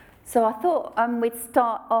So I thought we'd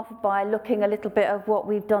start off by looking a little bit of what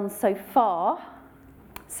we've done so far.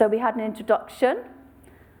 So we had an introduction,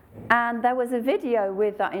 and there was a video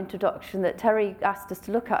with that introduction that Terry asked us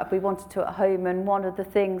to look at if we wanted to at home, and one of the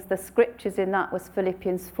things, the scriptures in that was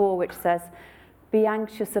Philippians 4, which says, be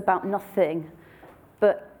anxious about nothing,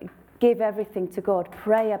 but give everything to God,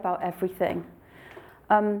 pray about everything.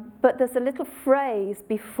 But there's a little phrase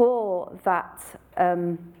before that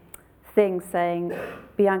thing saying,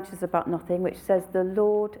 be anxious about nothing, which says, the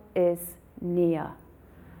Lord is near.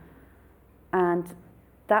 And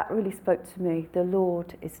that really spoke to me. The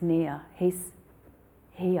Lord is near. He's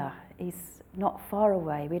here. He's not far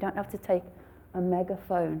away. We don't have to take a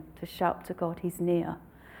megaphone to shout to God. He's near.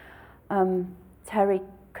 Terry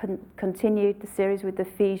continued the series with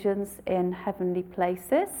Ephesians in heavenly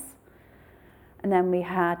places. And then we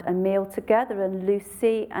had a meal together, and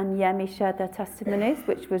Lucy and Yemi shared their testimonies,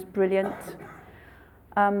 which was brilliant.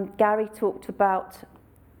 Gary talked about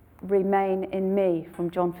remain in me from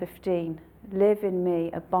John 15. Live in me,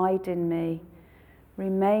 abide in me,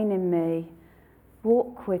 remain in me,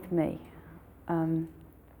 walk with me.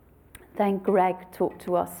 Then Greg talked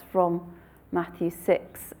to us from Matthew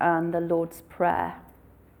 6 and the Lord's Prayer,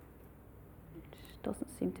 which doesn't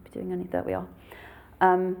seem to be doing any. There we are.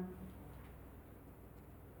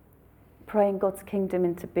 Praying God's kingdom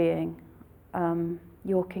into being.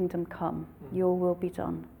 Your kingdom come, your will be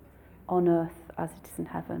done on earth as it is in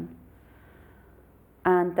heaven.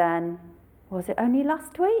 And then, was it only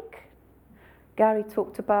last week? Gary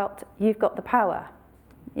talked about you've got the power,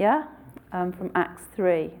 yeah? From Acts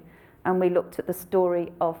 3. And we looked at the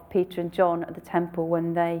story of Peter and John at the temple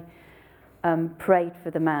when they prayed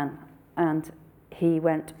for the man. And he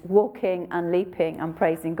went walking and leaping and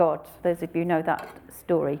praising God. Those of you know that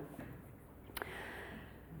story.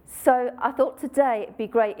 So I thought today it'd be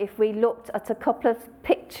great if we looked at a couple of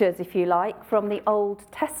pictures, if you like, from the Old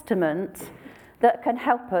Testament that can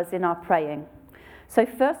help us in our praying. So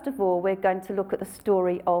first of all, we're going to look at the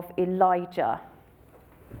story of Elijah,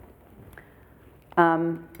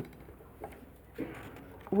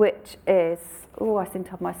 which is, I seem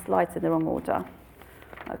to have my slides in the wrong order.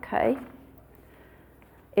 Okay.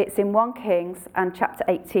 It's in 1 Kings and chapter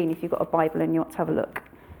 18, if you've got a Bible and you want to have a look.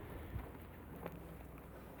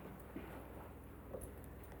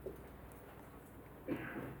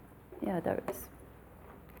 Yeah, there it is.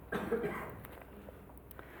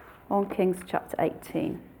 1 Kings chapter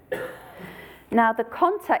 18. Now, the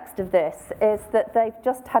context of this is that they've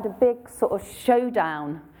just had a big sort of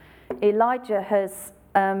showdown. Elijah has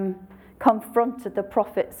confronted the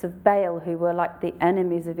prophets of Baal, who were like the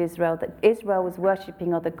enemies of Israel, that Israel was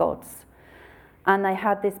worshipping other gods. And they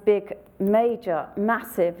had this big, major,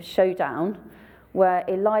 massive showdown where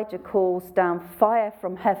Elijah calls down fire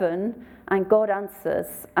from heaven and God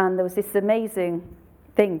answers. And there was this amazing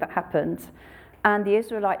thing that happened. And the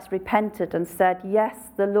Israelites repented and said, yes,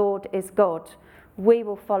 the Lord is God. We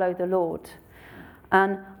will follow the Lord.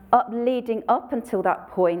 And leading up until that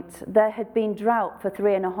point, there had been drought for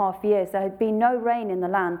 3.5 years. There had been no rain in the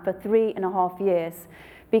land for 3.5 years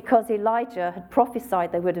because Elijah had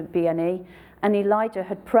prophesied there wouldn't be any, and Elijah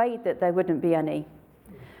had prayed that there wouldn't be any.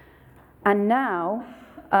 And now,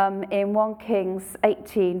 in 1 Kings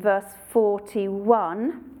 18, verse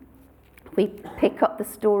 41, we pick up the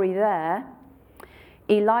story there.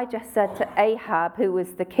 Elijah said to Ahab, who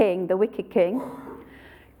was the king, the wicked king,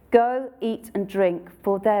 go eat and drink,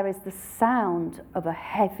 for there is the sound of a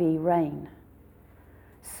heavy rain.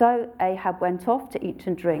 So Ahab went off to eat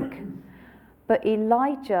and drink. But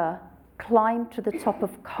Elijah climbed to the top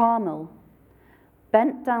of Carmel,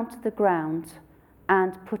 bent down to the ground,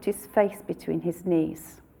 and put his face between his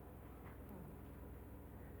knees.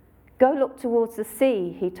 Go look towards the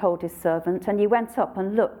sea, he told his servant, and he went up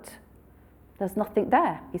and looked. There's nothing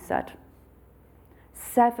there, he said.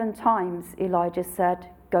 7 times Elijah said,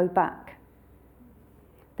 go back.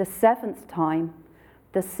 The 7th time,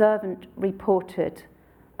 the servant reported,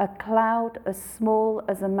 a cloud as small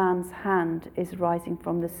as a man's hand is rising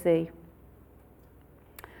from the sea.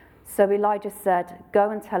 So Elijah said, go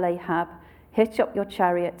and tell Ahab, hitch up your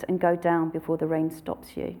chariot and go down before the rain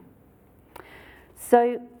stops you.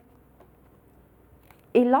 So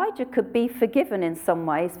Elijah could be forgiven in some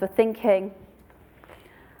ways for thinking,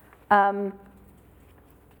 God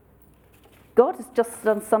has just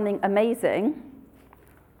done something amazing.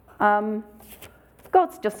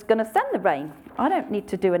 God's just going to send the rain. I don't need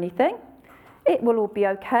to do anything. It will all be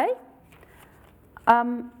okay.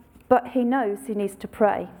 But he knows he needs to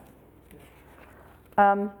pray.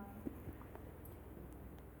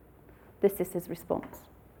 This is his response.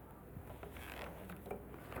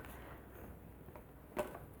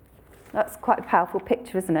 That's quite a powerful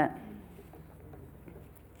picture, isn't it?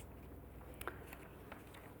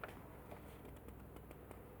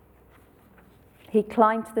 He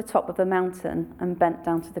climbed to the top of the mountain and bent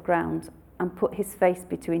down to the ground and put his face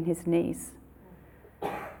between his knees.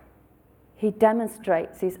 He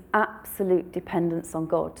demonstrates his absolute dependence on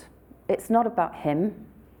God. It's not about him,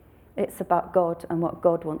 it's about God and what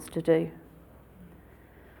God wants to do.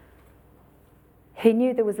 He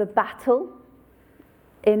knew there was a battle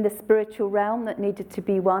in the spiritual realm that needed to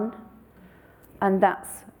be won, and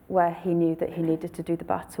that's where he knew that he needed to do the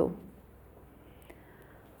battle.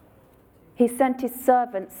 He sent his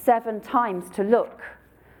servant 7 times to look,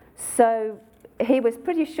 so he was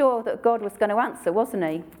pretty sure that God was going to answer, wasn't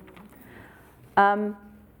he?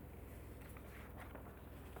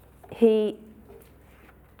 He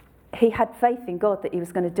had faith in God that he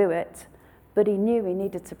was going to do it, but he knew he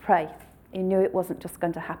needed to pray. He knew it wasn't just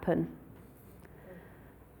going to happen.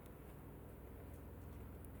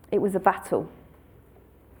 It was a battle,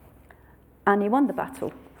 and he won the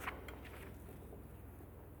battle.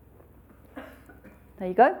 There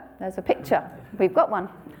you go, there's a picture. We've got one.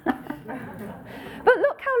 But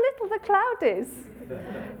look how little the cloud is.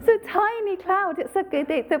 It's a tiny cloud.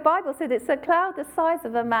 The Bible said it's a cloud the size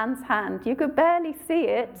of a man's hand. You could barely see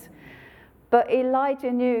it, but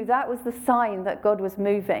Elijah knew that was the sign that God was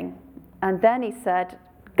moving. And then he said,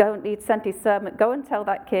 he sent his servant, go and tell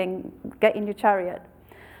that king, get in your chariot.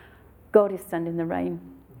 God is sending the rain.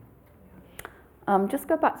 Just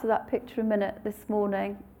go back to that picture a minute this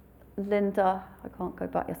morning. Linda, I can't go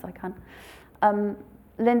back, yes I can.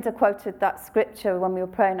 Linda quoted that scripture when we were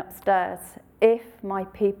praying upstairs. If my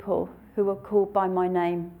people who are called by my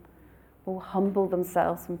name will humble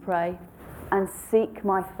themselves and pray and seek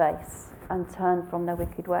my face and turn from their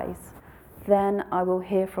wicked ways, then I will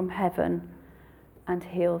hear from heaven and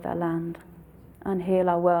heal their land and heal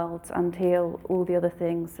our world and heal all the other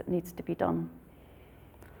things that needs to be done.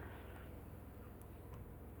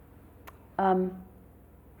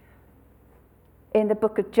 In the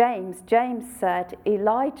book of James, James said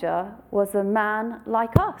Elijah was a man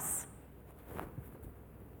like us.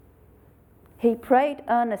 He prayed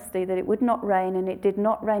earnestly that it would not rain, and it did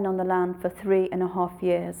not rain on the land for 3.5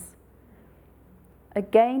 years.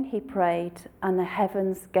 Again he prayed, and the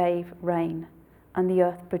heavens gave rain, and the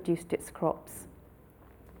earth produced its crops.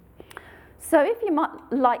 So if you might,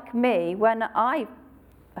 like me, when I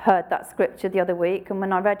heard that scripture the other week, and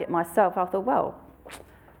when I read it myself, I thought, well,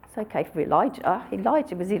 it's okay for Elijah.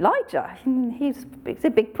 Elijah was Elijah. He's a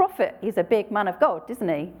big prophet. He's a big man of God, isn't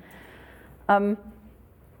he?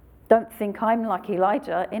 Don't think I'm like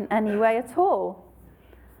Elijah in any way at all.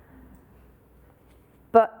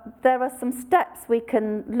 But there are some steps we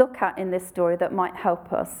can look at in this story that might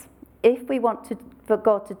help us. If we want for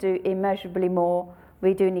God to do immeasurably more,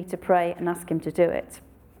 we do need to pray and ask him to do it.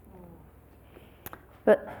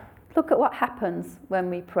 But look at what happens when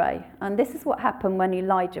we pray. And this is what happened when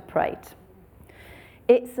Elijah prayed.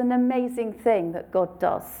 It's an amazing thing that God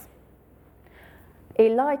does.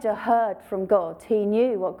 Elijah heard from God. He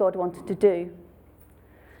knew what God wanted to do.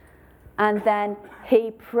 And then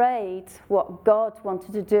he prayed what God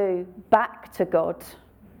wanted to do back to God.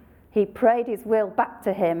 He prayed his will back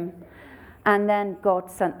to him. And then God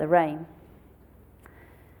sent the rain.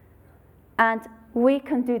 And we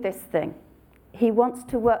can do this thing. He wants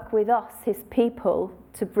to work with us, his people,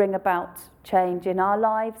 to bring about change in our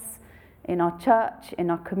lives, in our church, in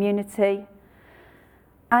our community.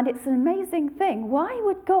 And it's an amazing thing. Why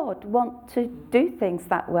would God want to do things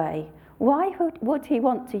that way? Why would he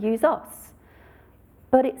want to use us?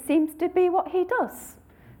 But it seems to be what he does.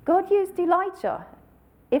 God used Elijah.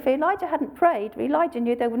 If Elijah hadn't prayed, Elijah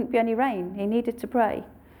knew there wouldn't be any rain. He needed to pray.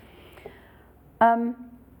 So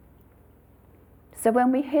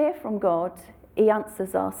when we hear from God, he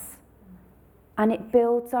answers us, and it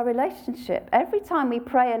builds our relationship. Every time we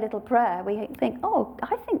pray a little prayer, we think, oh,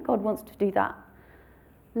 I think God wants to do that.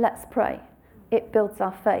 Let's pray. It builds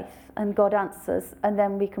our faith, and God answers, and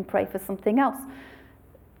then we can pray for something else.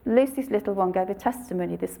 Lucy's little one gave a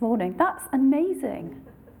testimony this morning. That's amazing.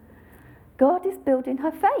 God is building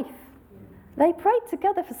her faith. They prayed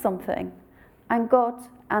together for something, and God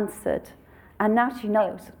answered. And now she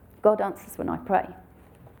knows God answers when I pray.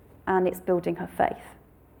 And it's building her faith.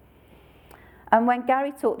 And when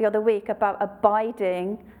Gary talked the other week about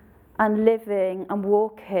abiding and living and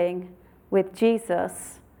walking with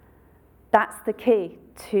Jesus, that's the key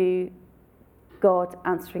to God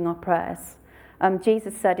answering our prayers.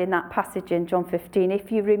 Jesus said in that passage in John 15,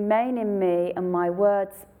 if you remain in me and my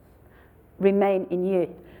words remain in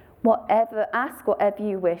you, ask whatever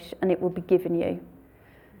you wish and it will be given you.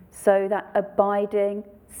 So that abiding,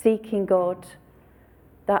 seeking God.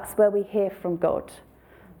 That's where we hear from God.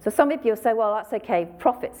 So some of you will say, well, that's okay,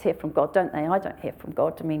 prophets hear from God, don't they? I don't hear from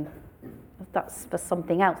God. I mean, that's for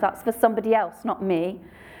something else. That's for somebody else, not me.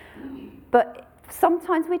 But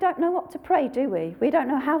sometimes we don't know what to pray, do we? We don't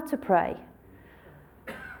know how to pray.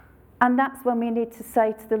 And that's when we need to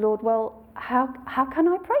say to the Lord, well, how can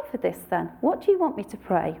I pray for this then? What do you want me to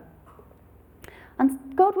pray?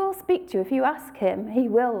 And God will speak to you. If you ask him, you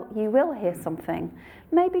will hear something.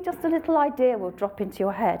 Maybe just a little idea will drop into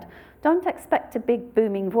your head. Don't expect a big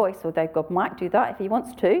booming voice, although God might do that if he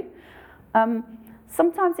wants to.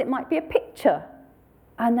 Sometimes it might be a picture,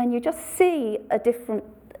 and then you just see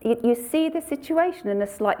you see the situation in a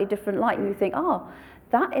slightly different light, and you think, oh,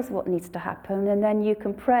 that is what needs to happen, and then you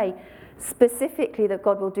can pray specifically that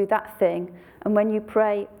God will do that thing. And when you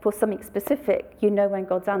pray for something specific, you know when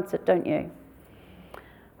God's answered, don't you?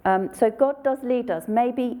 So God does lead us.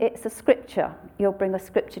 Maybe it's a scripture. You'll bring a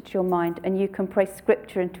scripture to your mind and you can pray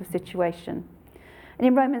scripture into a situation. And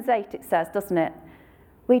in Romans 8 it says, doesn't it?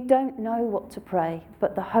 We don't know what to pray,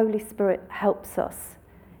 but the Holy Spirit helps us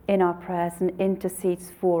in our prayers and intercedes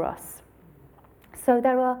for us. So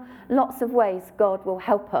there are lots of ways God will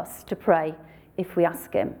help us to pray if we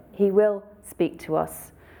ask him. He will speak to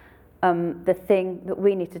us. The thing that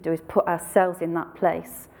we need to do is put ourselves in that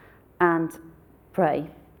place and pray.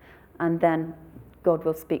 And then God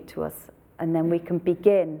will speak to us. And then we can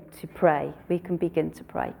begin to pray. We can begin to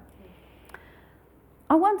pray.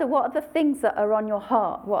 I wonder, what are the things that are on your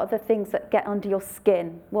heart? What are the things that get under your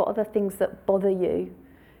skin? What are the things that bother you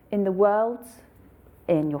in the world,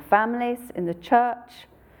 in your families, in the church?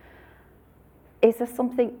 Is there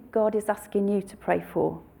something God is asking you to pray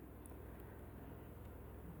for?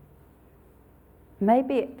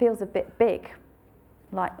 Maybe it feels a bit big,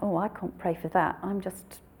 like, oh, I can't pray for that. I'm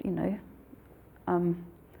just,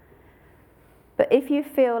 But if you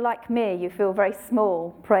feel like me, you feel very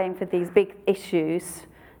small praying for these big issues,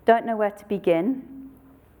 don't know where to begin,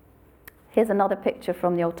 here's another picture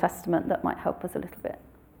from the Old Testament that might help us a little bit.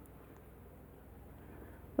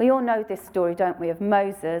 We all know this story, don't we, of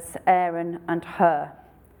Moses, Aaron, and Hur.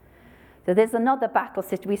 So there's another battle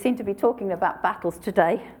situation. We seem to be talking about battles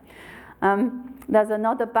today. There's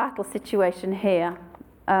another battle situation here.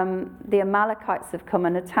 The Amalekites have come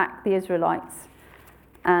and attacked the Israelites,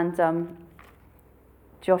 and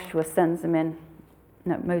Moses sends them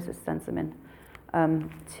in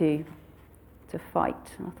to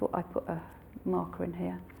fight. I thought I put a marker in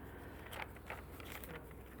here.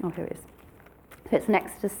 Oh, here it is. So it's in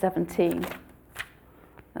Exodus 17.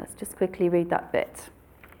 Let's just quickly read that bit.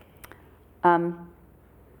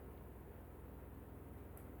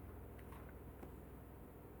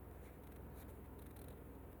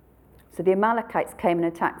 So the Amalekites came and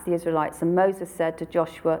attacked the Israelites, and Moses said to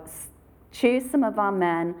Joshua, choose some of our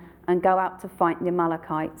men and go out to fight the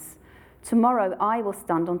Amalekites. Tomorrow I will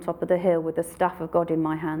stand on top of the hill with the staff of God in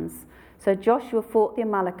my hands. So Joshua fought the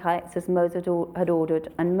Amalekites as Moses had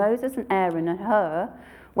ordered, and Moses and Aaron and Hur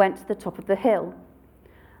went to the top of the hill.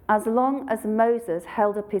 As long as Moses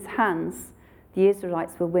held up his hands, the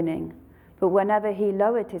Israelites were winning. But whenever he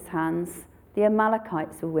lowered his hands, the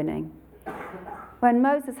Amalekites were winning. When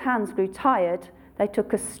Moses' hands grew tired, they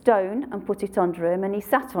took a stone and put it under him, and he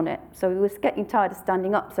sat on it. So he was getting tired of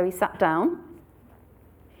standing up, so he sat down.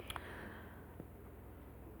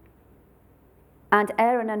 And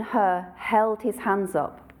Aaron and Hur held his hands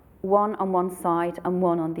up, one on one side and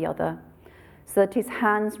one on the other, so that his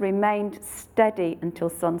hands remained steady until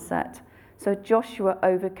sunset. So Joshua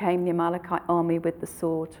overcame the Amalekite army with the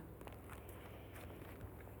sword.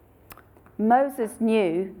 Moses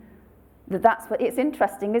knew that's what, it's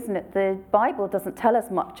interesting, isn't it? The Bible doesn't tell us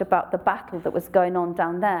much about the battle that was going on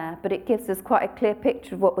down there, but it gives us quite a clear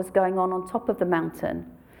picture of what was going on top of the mountain.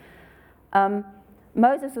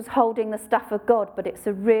 Moses was holding the staff of God, but it's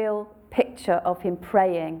a real picture of him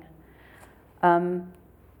praying.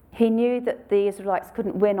 He knew that the Israelites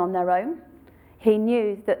couldn't win on their own. He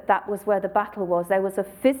knew that that was where the battle was. There was a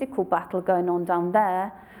physical battle going on down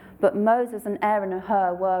there, but Moses and Aaron and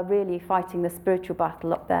Hur were really fighting the spiritual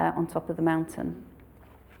battle up there on top of the mountain.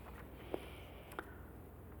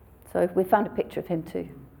 So we found a picture of him too.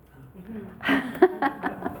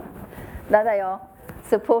 There they are,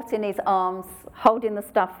 supporting his arms, holding the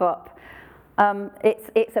staff up.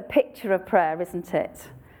 It's a picture of prayer, isn't it?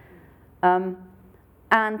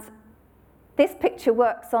 And this picture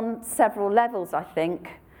works on several levels, I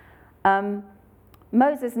think.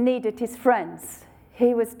 Moses needed his friends.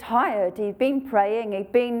 He was tired. He'd been praying.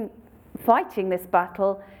 He'd been fighting this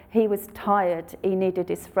battle. He was tired. He needed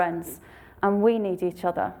his friends. And we need each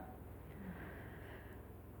other.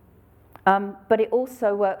 But it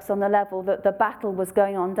also works on the level that the battle was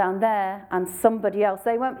going on down there and somebody else.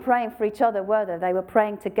 They weren't praying for each other, were they? They were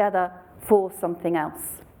praying together for something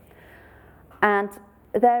else. And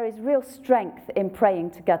there is real strength in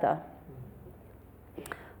praying together.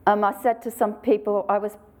 I said to some people,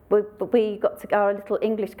 we got to, our little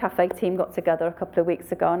English cafe team got together a couple of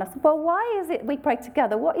weeks ago, and I said, well, why is it we pray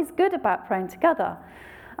together? What is good about praying together?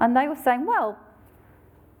 And they were saying, well,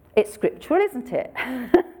 it's scriptural, isn't it?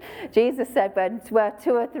 Jesus said, where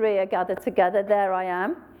 2 or 3 are gathered together, there I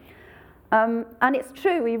am. And it's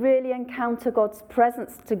true, we really encounter God's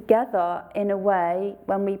presence together in a way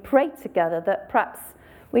when we pray together that perhaps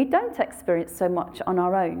we don't experience so much on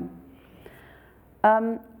our own.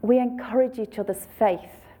 We encourage each other's faith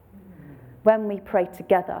when we pray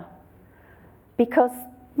together, because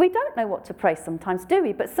we don't know what to pray sometimes, do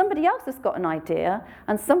we? But somebody else has got an idea,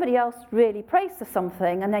 and somebody else really prays for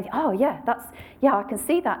something, and then, oh yeah, I can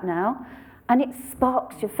see that now, and it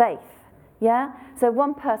sparks your faith, yeah? So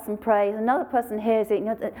one person prays, another person hears it,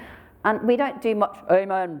 and we don't do much,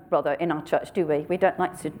 amen, brother, in our church, do we? We don't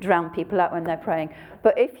like to drown people out when they're praying.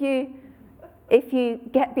 But if you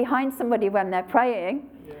get behind somebody when they're praying,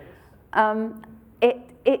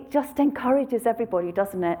 it just encourages everybody,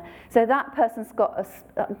 doesn't it? So that person's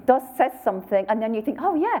says something, and then you think,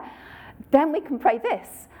 oh yeah, then we can pray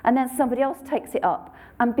this, and then somebody else takes it up,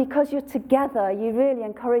 and because you're together, you really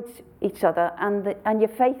encourage each other, and your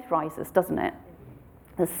faith rises, doesn't it?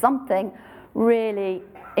 There's something really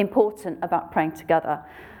important about praying together.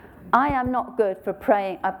 I am not good for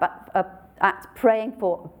praying at praying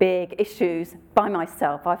for big issues by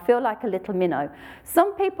myself. I feel like a little minnow.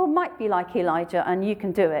 Some people might be like Elijah and you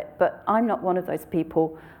can do it, but I'm not one of those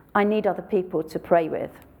people. I need other people to pray with.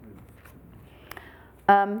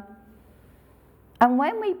 And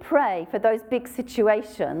when we pray for those big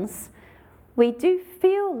situations, we do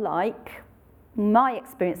feel like, my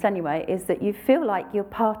experience anyway, is that you feel like you're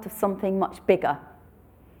part of something much bigger.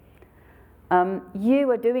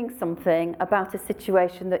 You are doing something about a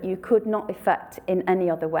situation that you could not effect in any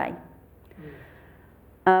other way.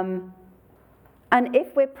 And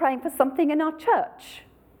if we're praying for something in our church,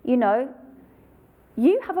 you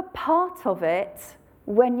have a part of it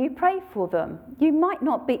when you pray for them. You might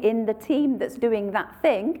not be in the team that's doing that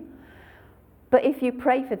thing, but if you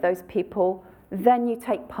pray for those people, then you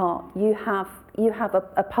take part. You have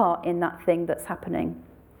a part in that thing that's happening.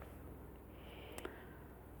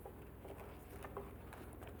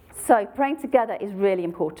 So praying together is really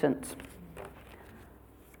important.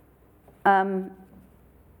 I'm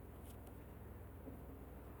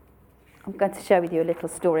going to share with you a little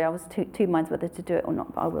story. I was two minds whether to do it or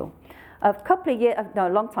not, but I will. A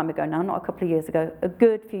long time ago now, not a couple of years ago, a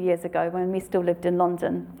good few years ago, when we still lived in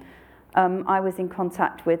London, I was in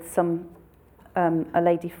contact with a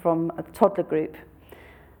lady from a toddler group,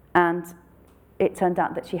 and it turned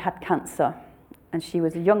out that she had cancer, and she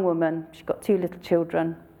was a young woman. She got 2 little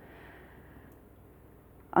children.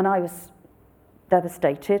 And I was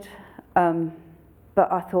devastated,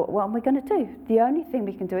 but I thought, what am we going to do? The only thing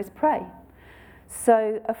we can do is pray.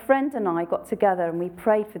 So a friend and I got together and we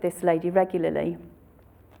prayed for this lady regularly.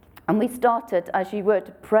 And we started, as you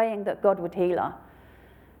would, praying that God would heal her.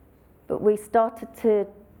 But we started to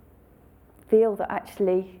feel that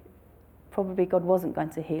actually probably God wasn't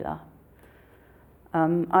going to heal her.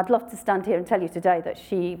 I'd love to stand here and tell you today that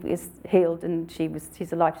she is healed and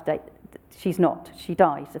she's alive today. She's not. She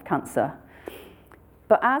died of cancer.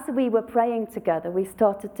 But as we were praying together, we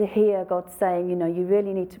started to hear God saying, you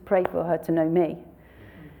really need to pray for her to know me.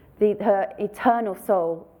 Her eternal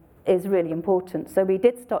soul is really important. So we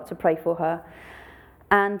did start to pray for her.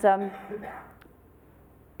 And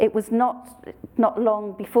it was not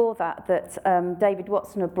long before that David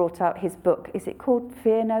Watson had brought out his book. Is it called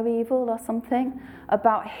Fear No Evil or something?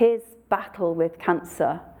 About his battle with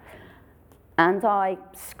cancer. And I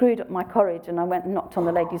screwed up my courage and I went and knocked on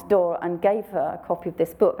the lady's door and gave her a copy of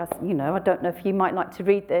this book. I said, I don't know if you might like to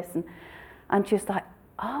read this. And she was like,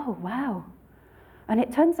 oh, wow. And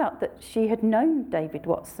it turns out that she had known David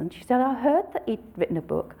Watson. She said, I heard that he'd written a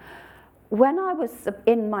book. When I was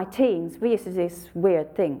in my teens, we used to do this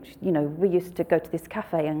weird thing. We used to go to this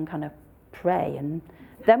cafe and kind of pray. And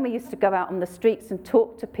then we used to go out on the streets and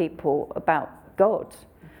talk to people about God.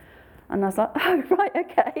 And I was like, oh, right,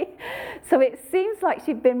 okay. So it seems like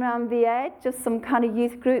she'd been around the edge of some kind of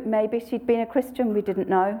youth group. Maybe she'd been a Christian, we didn't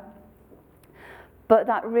know. But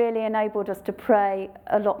that really enabled us to pray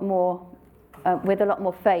a lot more, with a lot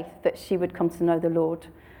more faith that she would come to know the Lord.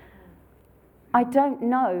 I don't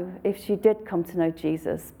know if she did come to know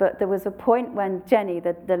Jesus, but there was a point when Jenny,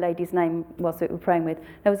 the lady's name was that we were praying with,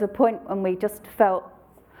 there was a point when we just felt,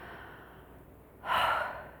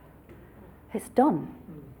 it's done.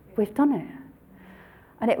 We've done it.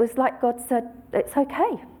 And it was like God said, it's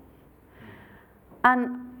okay.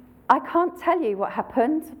 And I can't tell you what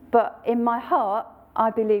happened, but in my heart,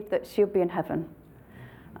 I believe that she'll be in heaven.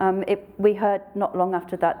 We heard not long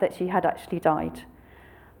after that she had actually died.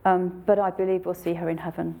 But I believe we'll see her in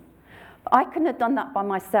heaven. I couldn't have done that by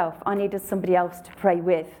myself. I needed somebody else to pray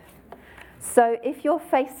with. So if you're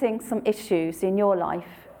facing some issues in your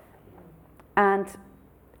life and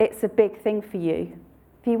it's a big thing for you,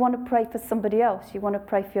 if you want to pray for somebody else, you want to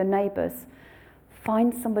pray for your neighbours,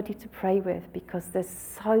 find somebody to pray with, because there's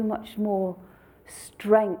so much more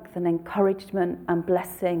strength and encouragement and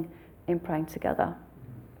blessing in praying together.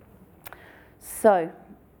 So,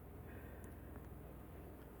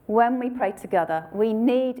 when we pray together, we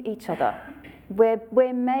need each other.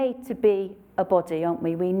 We're made to be a body, aren't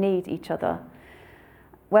we? We need each other.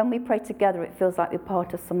 When we pray together, it feels like we're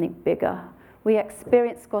part of something bigger. We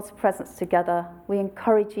experience God's presence together. We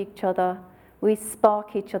encourage each other. We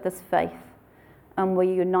spark each other's faith. And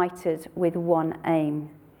we're united with one aim.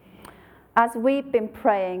 As we've been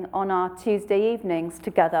praying on our Tuesday evenings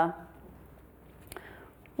together,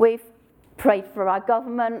 we've prayed for our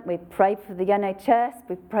government, we've prayed for the NHS,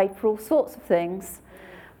 we've prayed for all sorts of things.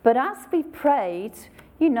 But as we've prayed,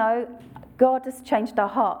 God has changed our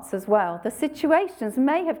hearts as well. The situations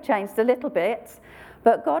may have changed a little bit,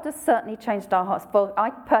 but God has certainly changed our hearts. Well, I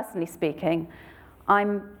personally speaking,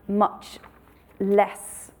 I'm much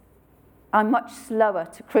slower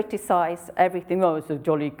to criticise everything. Oh, it's a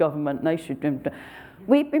jolly government, they should do.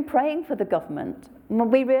 We've been praying for the government.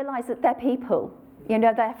 We realise that they're people.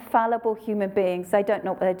 They're fallible human beings. They don't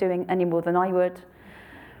know what they're doing any more than I would.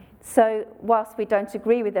 So whilst we don't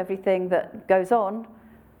agree with everything that goes on,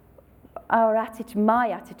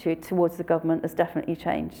 my attitude towards the government has definitely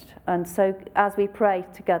changed. And so as we pray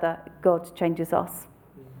together, God changes us.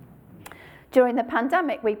 During the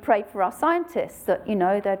pandemic, we prayed for our scientists that,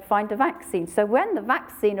 they'd find a vaccine. So when the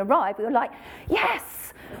vaccine arrived, we were like,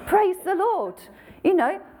 yes, praise the Lord.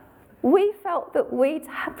 We felt that we'd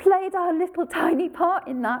played our little tiny part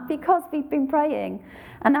in that because we've been praying.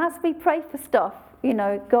 And as we pray for stuff,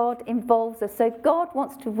 God involves us. So God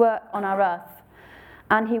wants to work on our earth,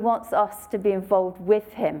 and he wants us to be involved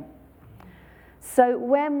with him. So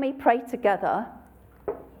when we pray together,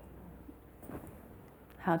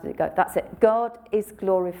 how did it go? That's it. God is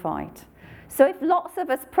glorified. So if lots of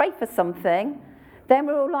us pray for something, then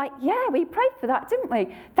we're all like, yeah, we prayed for that, didn't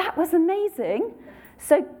we? That was amazing.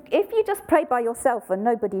 So if you just pray by yourself and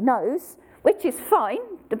nobody knows, which is fine,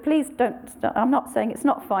 please don't, I'm not saying it's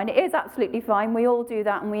not fine, it is absolutely fine, we all do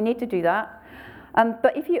that and we need to do that.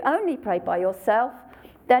 But if you only pray by yourself,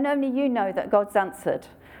 then only you know that God's answered.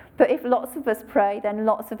 But if lots of us pray, then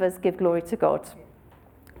lots of us give glory to God.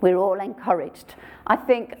 We're all encouraged. I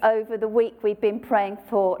think over the week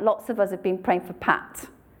lots of us have been praying for Pat.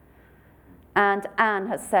 And Anne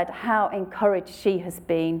has said how encouraged she has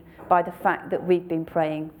been by the fact that we've been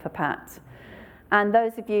praying for Pat. And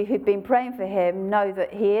those of you who've been praying for him know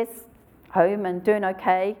that he is home and doing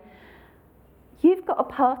okay. You've got a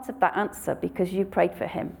part of that answer because you prayed for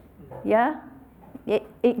him. Yeah?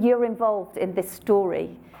 You're involved in this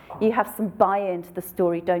story. You have some buy-in to the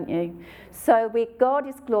story, don't you? So God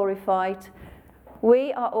is glorified.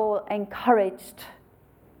 We are all encouraged.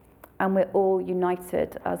 And we're all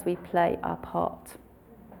united as we play our part.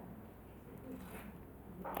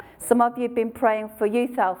 Some of you have been praying for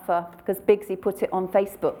Youth Alpha because Bigsy put it on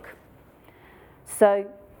Facebook. So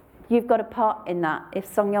you've got a part in that. If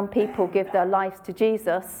some young people give their lives to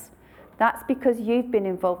Jesus, that's because you've been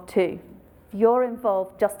involved too. You're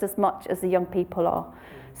involved just as much as the young people are.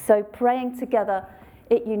 So praying together,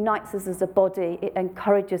 it unites us as a body, it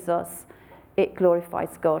encourages us, it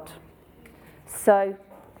glorifies God. So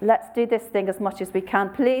let's do this thing as much as we can.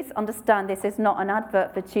 Please understand this is not an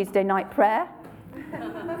advert for Tuesday night prayer.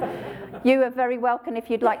 You are very welcome if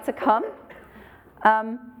you'd like to come.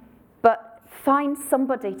 But find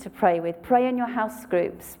somebody to pray with. Pray in your house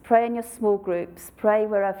groups. Pray in your small groups. Pray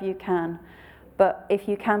wherever you can. But if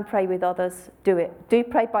you can pray with others, do it. Do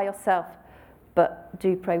pray by yourself, but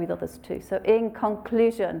do pray with others too. So in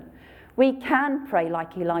conclusion, we can pray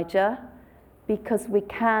like Elijah, because we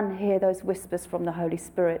can hear those whispers from the Holy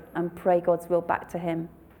Spirit and pray God's will back to him.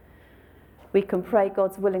 We can pray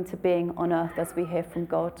God's will into being on earth as we hear from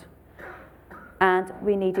God. And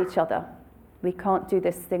we need each other. We can't do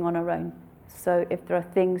this thing on our own. So if there are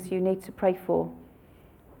things you need to pray for,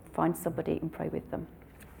 find somebody and pray with them.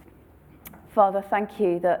 Father, thank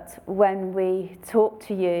you that when we talk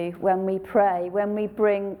to you, when we pray, when we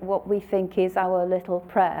bring what we think is our little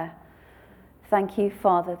prayer, thank you,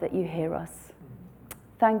 Father, that you hear us.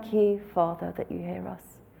 Thank you, Father, that you hear us.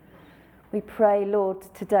 We pray, Lord,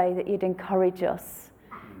 today that you'd encourage us.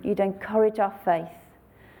 You'd encourage our faith.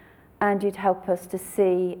 And you'd help us to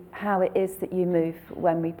see how it is that you move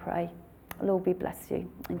when we pray. Lord, we bless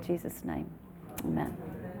you. In Jesus' name, amen.